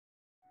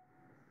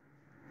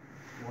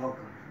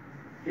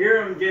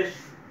Here I'm just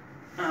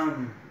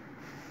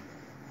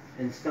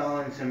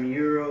installing some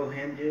Euro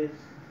hinges.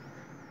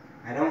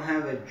 I don't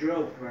have a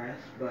drill press,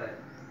 but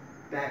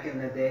back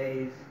in the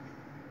days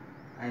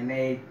I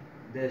made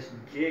this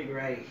jig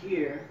right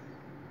here,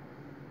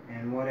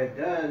 and what it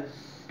does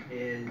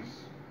is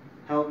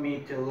help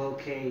me to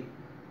locate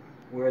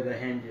where the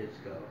hinges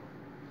go.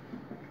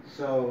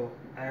 So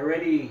I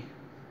already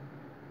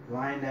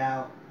lined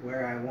out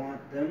where I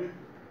want them.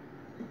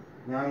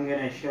 Now I'm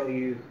going to show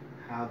you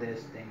how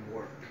this thing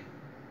works.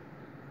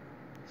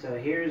 So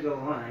here's a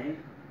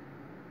line,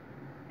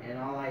 and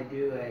all I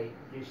do, I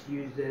just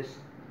use this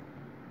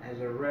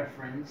as a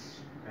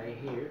reference right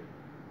here.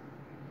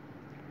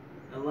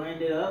 I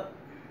lined it up,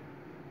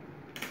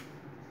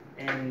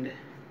 and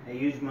I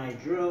use my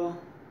drill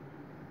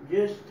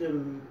just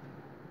to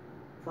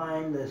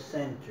find the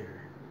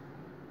center.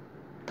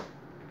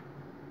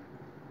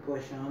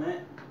 Push on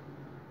it,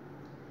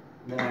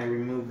 then I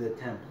remove the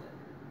template.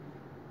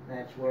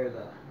 That's where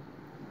the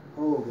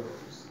hole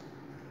goes.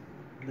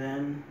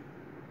 Then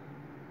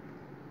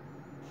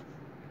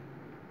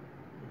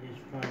I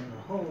just find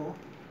the hole.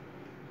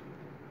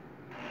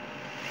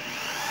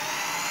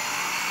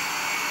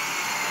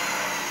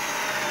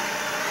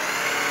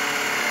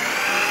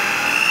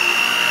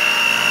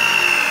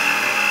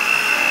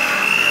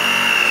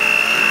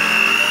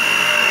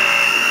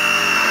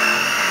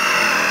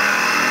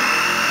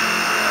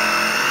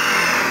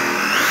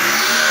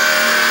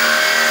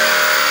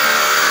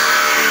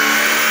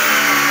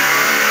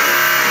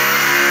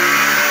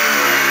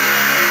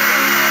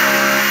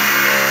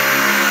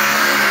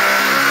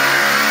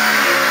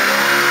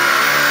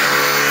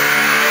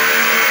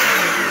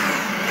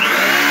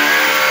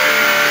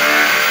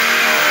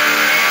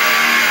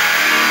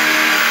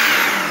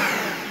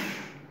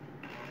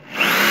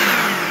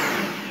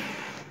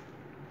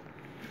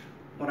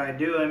 What I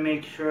do, I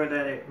make sure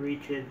that it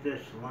reaches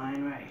this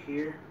line right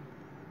here.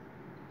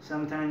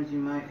 Sometimes you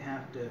might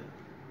have to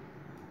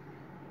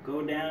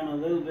go down a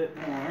little bit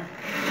more.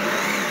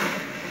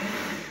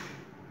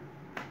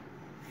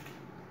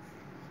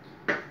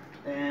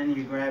 Then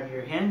you grab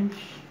your hinge.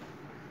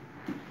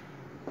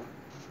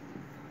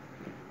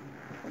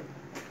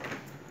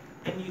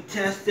 And you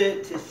test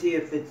it to see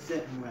if it's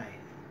sitting right.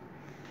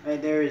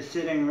 Right there is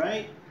sitting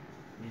right.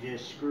 You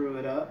just screw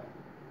it up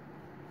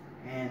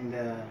and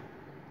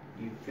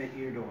you fit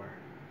your door.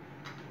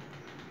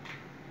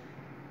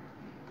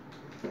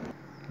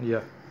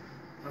 Yeah.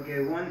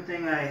 Okay, one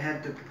thing I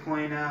had to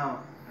point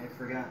out, I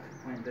forgot to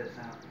point this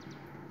out,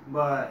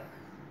 but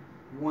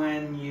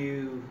when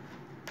you're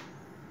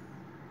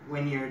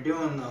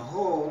doing the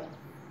hole,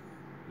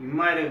 you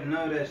might have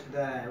noticed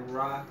that I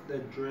rocked the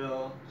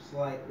drill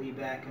slightly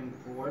back and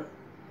forth.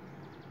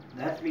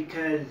 That's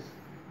because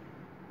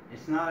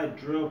it's not a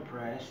drill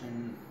press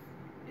and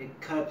it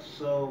cuts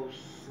so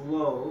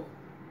slow.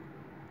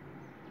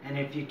 And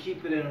if you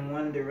keep it in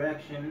one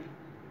direction,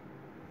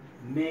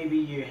 maybe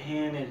your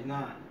hand is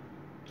not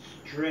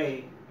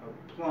straight or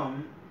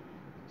plumb,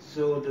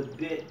 so the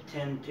bit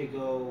tend to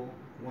go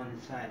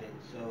one-sided.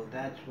 So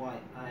that's why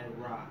I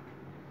rock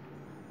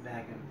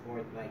back and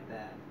forth like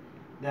that.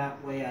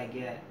 That way I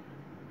get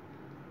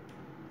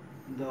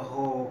the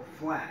hole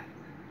flat.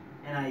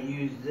 And I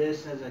use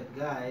this as a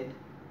guide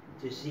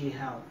to see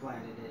how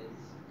flat it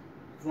is.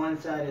 If one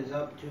side is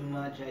up too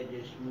much, I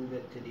just move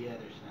it to the other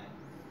side.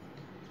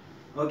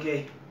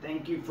 Okay,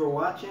 thank you for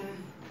watching.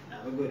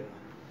 Have a good one.